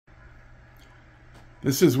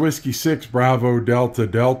This is Whiskey 6 Bravo Delta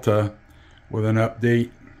Delta with an update,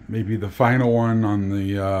 maybe the final one on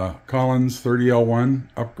the Collins 30L-1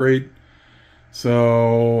 upgrade.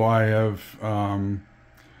 So I have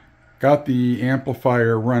got the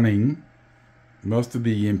amplifier running. Most of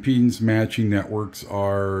the impedance matching networks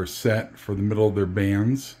are set for the middle of their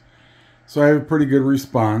bands. So I have a pretty good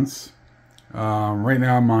response. Right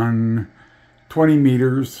now I'm on 20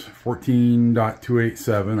 meters,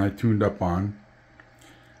 14.287 I tuned up on.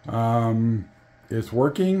 It's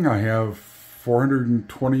working. I have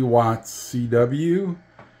 420 watts CW,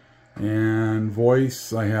 and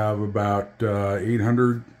voice I have about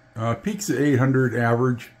 800, peaks at 800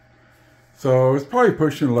 average. So it's probably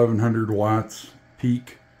pushing 1100 watts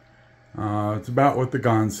peak. It's about what the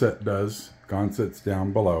Gonset does. Gonset's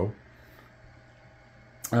down below.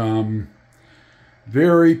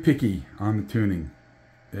 Very picky on the tuning.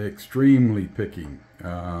 Extremely picky.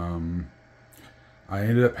 I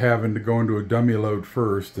ended up having to go into a dummy load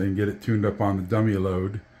first and get it tuned up on the dummy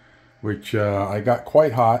load, which I got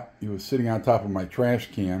quite hot. It was sitting on top of my trash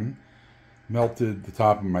can. Melted the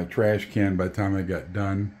top of my trash can by the time I got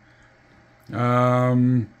done. A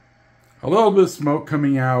little bit of smoke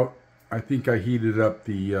coming out. I think I heated up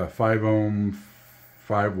the 5 ohm,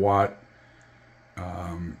 5 watt,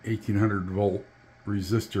 1800 volt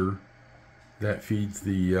resistor that feeds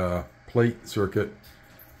the plate circuit.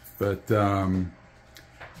 But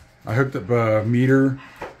I hooked up a meter,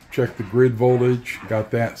 checked the grid voltage,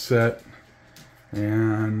 got that set,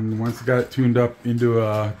 and once I got it tuned up into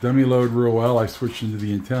a dummy load real well, I switched into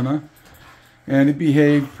the antenna, and it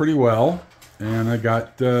behaved pretty well. And I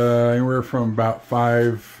got anywhere from about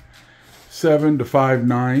 5.7 to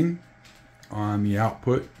 5.9 on the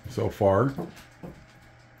output so far.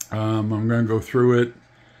 I'm going to go through it.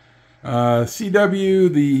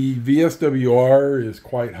 CW, the VSWR is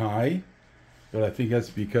quite high, but I think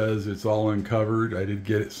that's because it's all uncovered. I did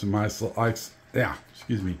get it some did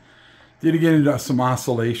get into some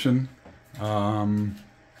oscillation. But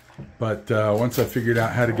once I figured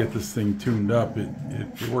out how to get this thing tuned up,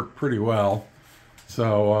 it worked pretty well.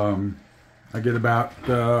 So I get about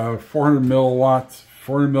 400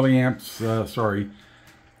 milliamps,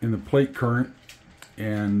 in the plate current,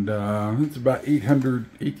 and it's about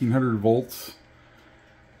 1800 volts.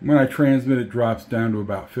 When I transmit, it drops down to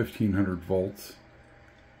about 1500 volts.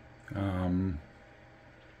 My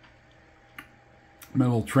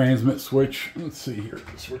little transmit switch. Let's see here.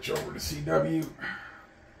 Switch over to CW.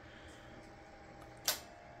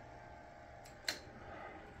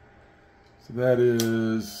 So that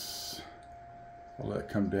is, I'll let it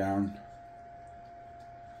come down.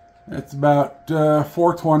 That's about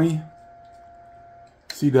 420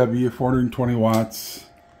 CW, 420 watts,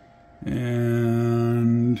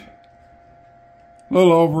 and a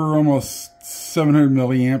little over almost 700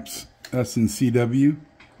 milliamps. That's in CW.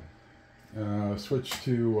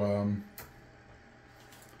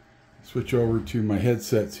 Switch over to my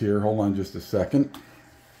headsets here. Hold on just a second.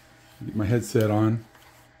 Get my headset on.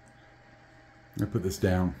 I'm gonna put this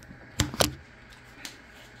down.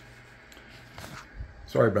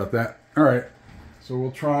 Sorry about that. All right, so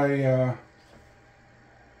we'll try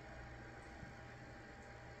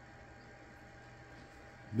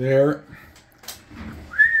there.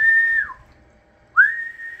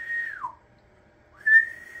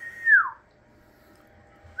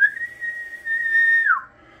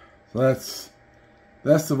 So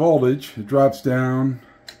that's the voltage. It drops down.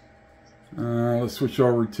 Let's switch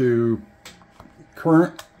over to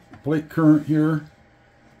current, plate current here.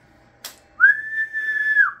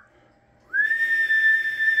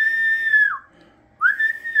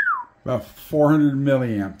 About 400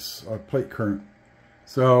 milliamps of plate current.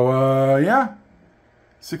 So yeah,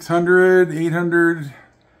 600, 800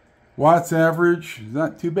 watts average.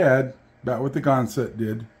 Not too bad. About what the Gonset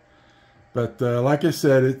did. But like I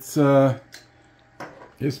said, it's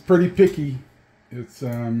pretty picky. It's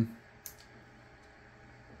a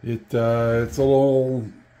little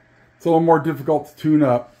more difficult to tune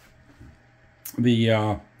up.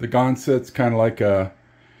 The Gonset's kind of like a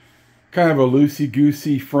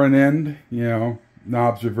loosey-goosey front end. You know,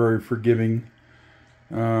 knobs are very forgiving.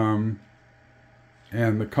 And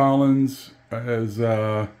the Collins is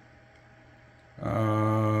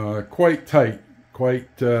quite tight,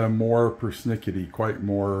 quite more persnickety, quite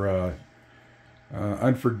more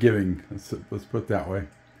unforgiving. Let's put it that way.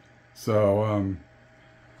 So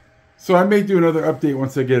so I may do another update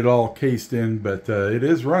once I get it all cased in, but it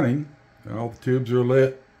is running. All the tubes are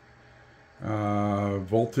lit.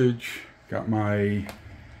 Voltage, got my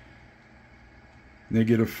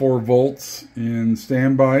 -4 volts in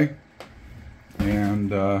standby,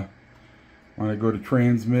 and When I go to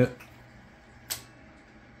transmit,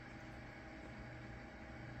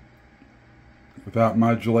 without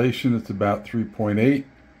modulation, it's about 3.8.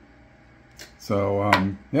 So,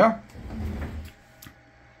 yeah.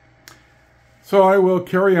 So I will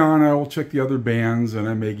carry on. I will check the other bands, and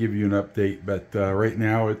I may give you an update. But right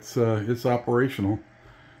now, it's operational.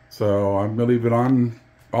 So I'm gonna leave it on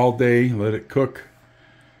all day, let it cook,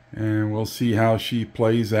 and we'll see how she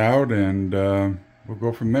plays out, and we'll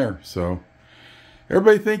go from there. So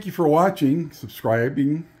everybody, thank you for watching,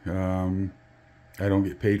 subscribing. I don't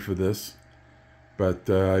get paid for this, but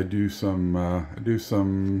I do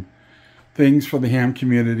some things for the ham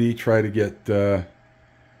community. Try to get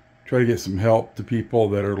some help to people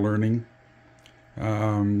that are learning.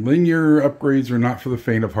 Linear upgrades are not for the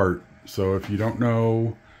faint of heart. So if you don't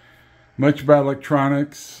know much about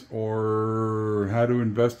electronics or how to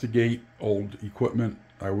investigate old equipment,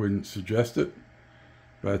 I wouldn't suggest it.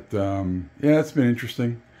 But yeah, it's been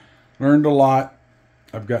interesting. Learned a lot.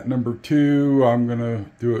 I've got number 2. I'm gonna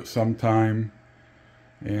do it sometime,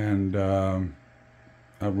 and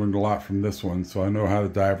I've learned a lot from this one, so I know how to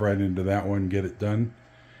dive right into that one, get it done.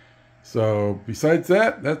 So besides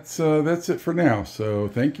that, that's it for now. So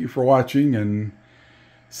thank you for watching, and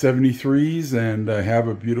 73s, and have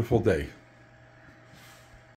a beautiful day.